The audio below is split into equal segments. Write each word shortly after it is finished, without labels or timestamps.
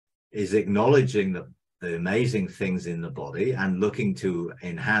is acknowledging the amazing things in the body and looking to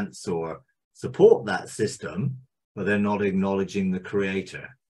enhance or support that system, but they're not acknowledging the creator.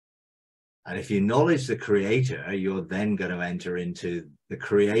 And if you acknowledge the creator, you're then going to enter into the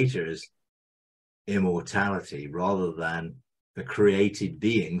creator's immortality rather than the created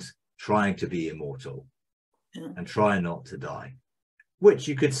beings trying to be immortal and try not to die. Which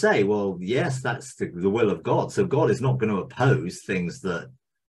you could say, well, yes, that's the will of God. So God is not going to oppose things that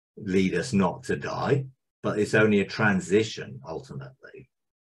lead us not to die, but it's only a transition ultimately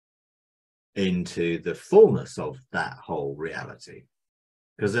into the fullness of that whole reality.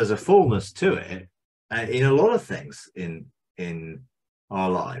 Because there's a fullness to it in a lot of things in our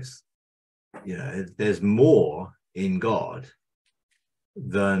lives. You know, there's more in God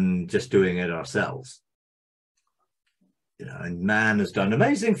than just doing it ourselves. You know, and man has done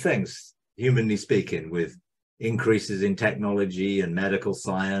amazing things, humanly speaking, with increases in technology and medical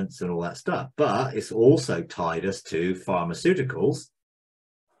science and all that stuff. But it's also tied us to pharmaceuticals,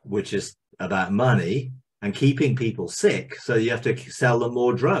 which is about money and keeping people sick. So you have to sell them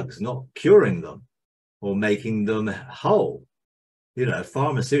more drugs, not curing them or making them whole. You know,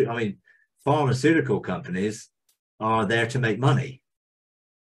 pharmaceutical companies are there to make money.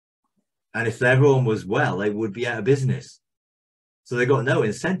 And if everyone was well, they would be out of business. So they got no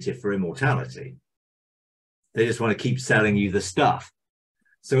incentive for immortality. They just want to keep selling you the stuff.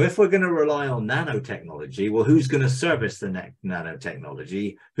 So if we're going to rely on nanotechnology, well, who's going to service the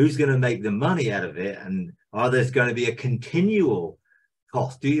nanotechnology? Who's going to make the money out of it? And are there going to be a continual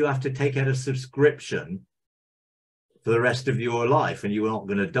cost? Do you have to take out a subscription for the rest of your life and you're not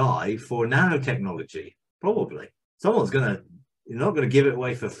going to die for nanotechnology? Probably. You're not going to give it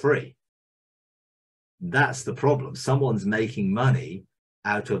away for free. That's the problem. Someone's making money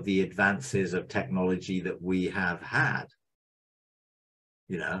out of the advances of technology that we have had.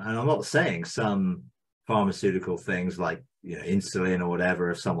 You know, and I'm not saying some pharmaceutical things like, you know, insulin or whatever,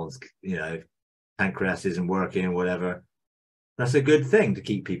 if someone's, you know, pancreas isn't working or whatever, that's a good thing to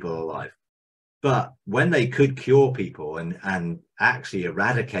keep people alive. But when they could cure people and actually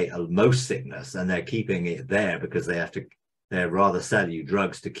eradicate most sickness, and they're keeping it there because they'd rather sell you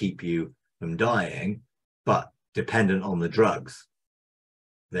drugs to keep you from dying, but dependent on the drugs.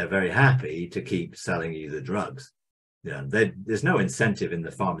 They're very happy to keep selling you the drugs. You know, there's no incentive in the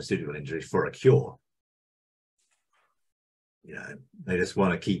pharmaceutical industry for a cure. You know, they just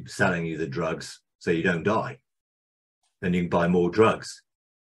want to keep selling you the drugs so you don't die. Then you can buy more drugs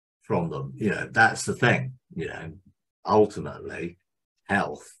from them. You know, that's the thing. You know, ultimately,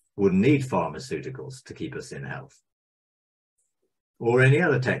 health wouldn't need pharmaceuticals to keep us in health or any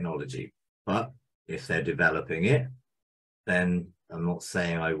other technology. But if they're developing it, then I'm not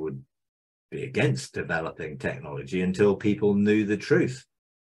saying I would be against developing technology until people knew the truth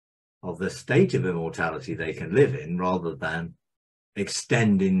of the state of immortality they can live in rather than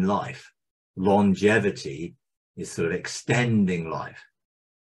extending life. Longevity is sort of extending life.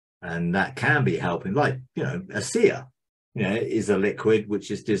 And that can be helping, like, you know, a seer, you know, is a liquid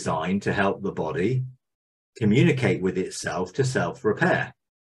which is designed to help the body communicate with itself to self-repair.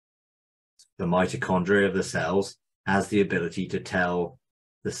 The mitochondria of the cells has the ability to tell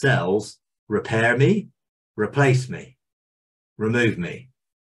the cells, repair me, replace me, remove me.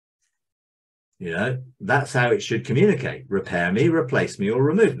 You know, that's how it should communicate. Repair me, replace me, or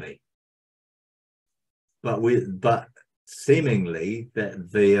remove me. But seemingly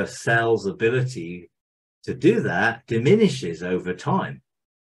the cell's ability to do that diminishes over time.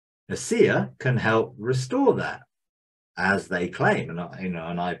 A seer can help restore that, as they claim. And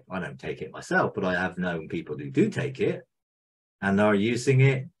I don't take it myself, but I have known people who do take it and are using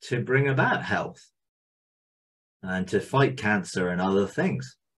it to bring about health and to fight cancer and other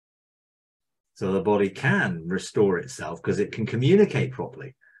things. So the body can restore itself because it can communicate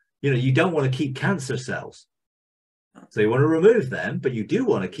properly. You know, you don't want to keep cancer cells. So you want to remove them, but you do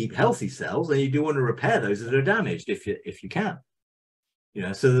want to keep healthy cells, and you do want to repair those that are damaged if you can. You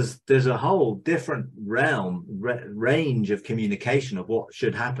know, so there's a whole different range of communication of what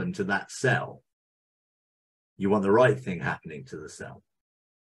should happen to that cell. You want the right thing happening to the cell.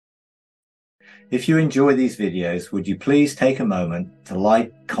 If you enjoy these videos, would you please take a moment to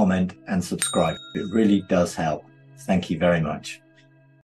like, comment, and subscribe? It really does help. Thank you very much.